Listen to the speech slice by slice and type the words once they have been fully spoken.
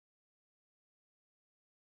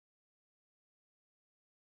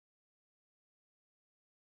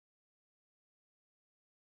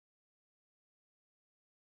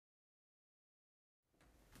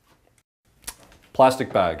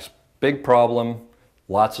Plastic bags, big problem,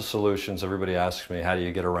 lots of solutions. Everybody asks me, how do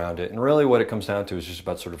you get around it? And really what it comes down to is just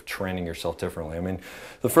about sort of training yourself differently. I mean,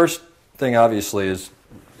 the first thing obviously is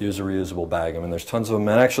use a reusable bag. I mean, there's tons of them,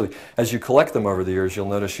 and actually, as you collect them over the years, you'll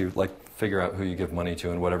notice you like figure out who you give money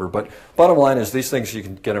to and whatever. But bottom line is these things, you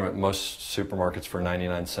can get them at most supermarkets for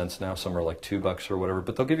 99 cents now. Some are like $2 or whatever,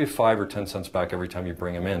 but they'll give you 5 or 10 cents back every time you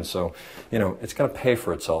bring them in. So, you know, it's going to pay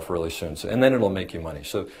for itself really soon. So, and then it'll make you money.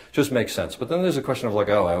 So it just makes sense. But then there's a question of like,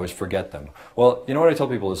 oh, I always forget them. Well, you know what I tell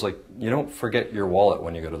people is like, you don't forget your wallet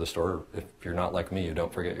when you go to the store. If you're not like me, you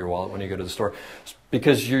don't forget your wallet when you go to the store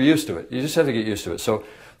because you're used to it. You just have to get used to it. So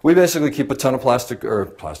we basically keep a ton of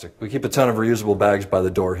we keep a ton of reusable bags by the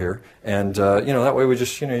door here. And, you know, that way we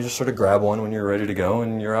just, you know, you just sort of grab one when you're ready to go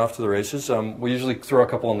and you're off to the races. We usually throw a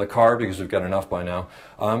couple in the car because we've got enough by now.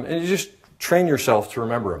 And you just train yourself to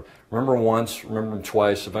remember them. Remember them once, remember them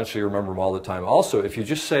twice, eventually remember them all the time. Also, if you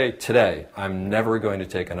just say today, I'm never going to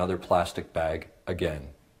take another plastic bag again,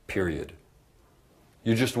 period.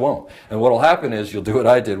 You just won't. And what will happen is you'll do what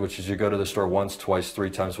I did, which is you go to the store once, twice, 3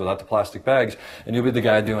 times without the plastic bags, and you'll be the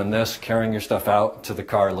guy doing this, carrying your stuff out to the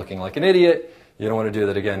car looking like an idiot. You don't want to do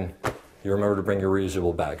that again. You remember to bring your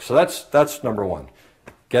reusable bag. So that's number one.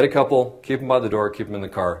 Get a couple, keep them by the door, keep them in the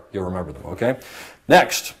car. You'll remember them, okay?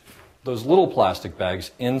 Next, those little plastic bags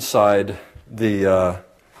inside the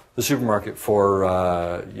supermarket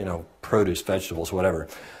for, you know, produce, vegetables, whatever.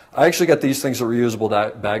 I actually got these things at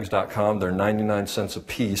reusablebags.com. They're 99 cents a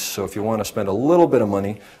piece, so if you want to spend a little bit of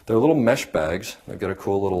money, they're little mesh bags. They've got a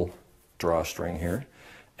cool little drawstring here.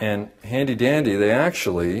 And handy dandy, they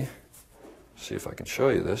actually, see if I can show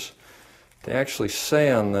you this, they actually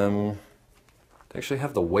say on them, they actually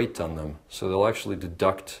have the weight on them, so they'll actually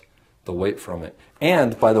deduct the weight from it.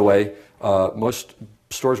 And, by the way, most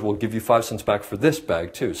stores will give you 5 cents back for this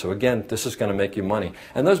bag too. So again, this is going to make you money.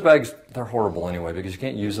 And those bags, they're horrible anyway because you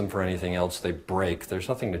can't use them for anything else. They break. There's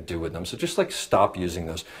nothing to do with them. So just like stop using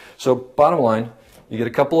those. So bottom line, you get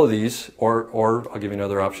a couple of these, or I'll give you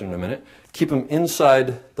another option in a minute. Keep them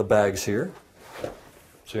inside the bags here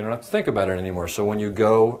so you don't have to think about it anymore. So when you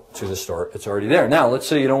go to the store, it's already there. Now, let's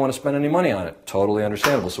say you don't want to spend any money on it. Totally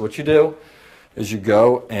understandable. So what you do is you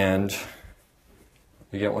go and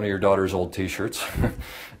you get one of your daughter's old t-shirts,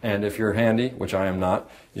 and if you're handy, which I am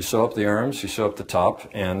not, you sew up the arms, you sew up the top,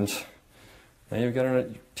 and now you've got a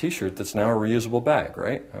t-shirt that's now a reusable bag,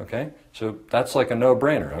 right? Okay, so that's like a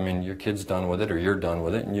no-brainer. I mean, your kid's done with it, or you're done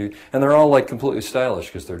with it, and they're all like completely stylish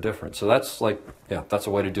because they're different. So that's like, yeah, that's a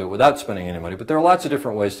way to do it without spending any money. But there are lots of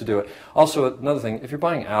different ways to do it. Also, another thing, if you're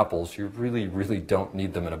buying apples, you really, really don't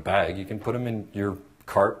need them in a bag. You can put them in your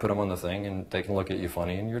cart, put them on the thing, and they can look at you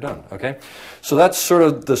funny, and you're done, okay? So that's sort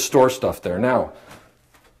of the store stuff there. Now,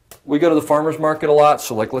 we go to the farmer's market a lot,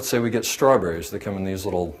 so like let's say we get strawberries. They come in these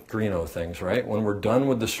little Greeno things, right? When we're done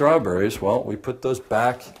with the strawberries, well, we put those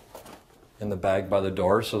back in the bag by the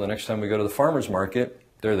door, so the next time we go to the farmer's market,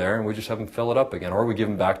 they're there, and we just have them fill it up again, or we give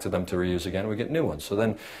them back to them to reuse again, and we get new ones. So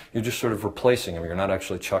then you're just sort of replacing them. You're not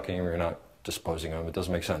actually chucking them, you're not disposing of them. It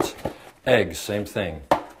doesn't make sense. Eggs, same thing.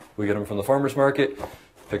 We get them from the farmer's market,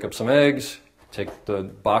 pick up some eggs, take the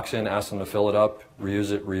box in, ask them to fill it up,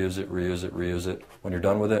 reuse it, reuse it, reuse it, reuse it. When you're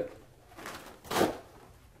done with it,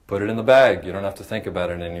 put it in the bag. You don't have to think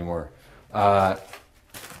about it anymore.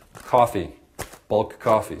 Coffee, bulk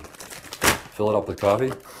coffee. Fill it up with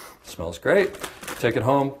coffee. Smells great. Take it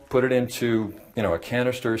home, put it into, you know, a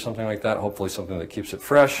canister or something like that, hopefully something that keeps it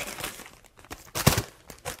fresh.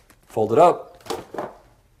 Fold it up.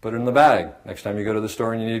 Put it in the bag. Next time you go to the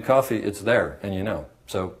store and you need coffee, it's there, and you know.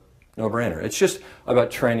 So, no brainer. It's just about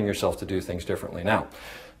training yourself to do things differently. Now,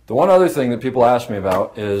 the one other thing that people ask me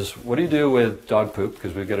about is, what do you do with dog poop?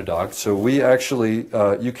 Because we've got a dog. So we actually,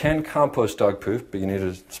 you can compost dog poop, but you need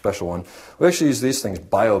a special one. We actually use these things,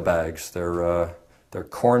 bio bags. They're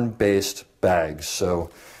corn-based bags. So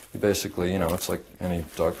you basically, you know, it's like any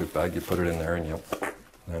dog poop bag. You put it in there, and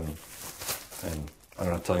and I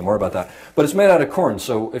don't have to tell you more about that. But it's made out of corn,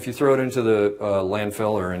 so if you throw it into the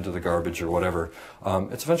landfill or into the garbage or whatever,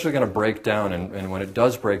 it's eventually going to break down, and when it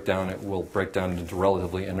does break down, it will break down into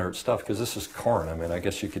relatively inert stuff, because this is corn. I mean, I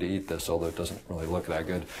guess you could eat this, although it doesn't really look that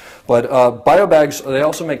good. But bio bags, they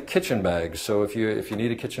also make kitchen bags, so if you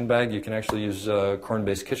need a kitchen bag, you can actually use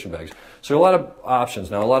corn-based kitchen bags. So a lot of options.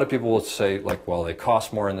 Now, a lot of people will say, like, well, they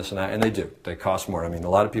cost more and this and that, and they do. They cost more. I mean, a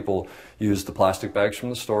lot of people use the plastic bags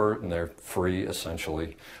from the store, and they're free,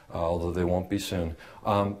 essentially, although they won't be soon.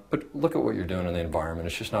 But look at what you're doing in the environment.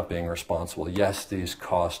 It's just not being responsible. Yes, these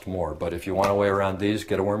cost more, but if you want a way around these,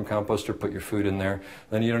 get a worm composter, put your food in there,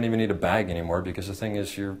 then you don't even need a bag anymore, because the thing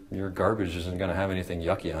is, your garbage isn't going to have anything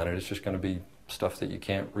yucky on it. It's just going to be stuff that you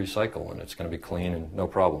can't recycle, and it's going to be clean and no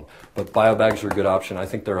problem. But bio bags are a good option. I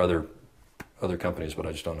think there are other companies, but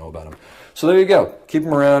I just don't know about them. So there you go. Keep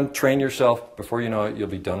them around, train yourself. Before you know it, you'll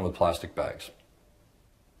be done with plastic bags.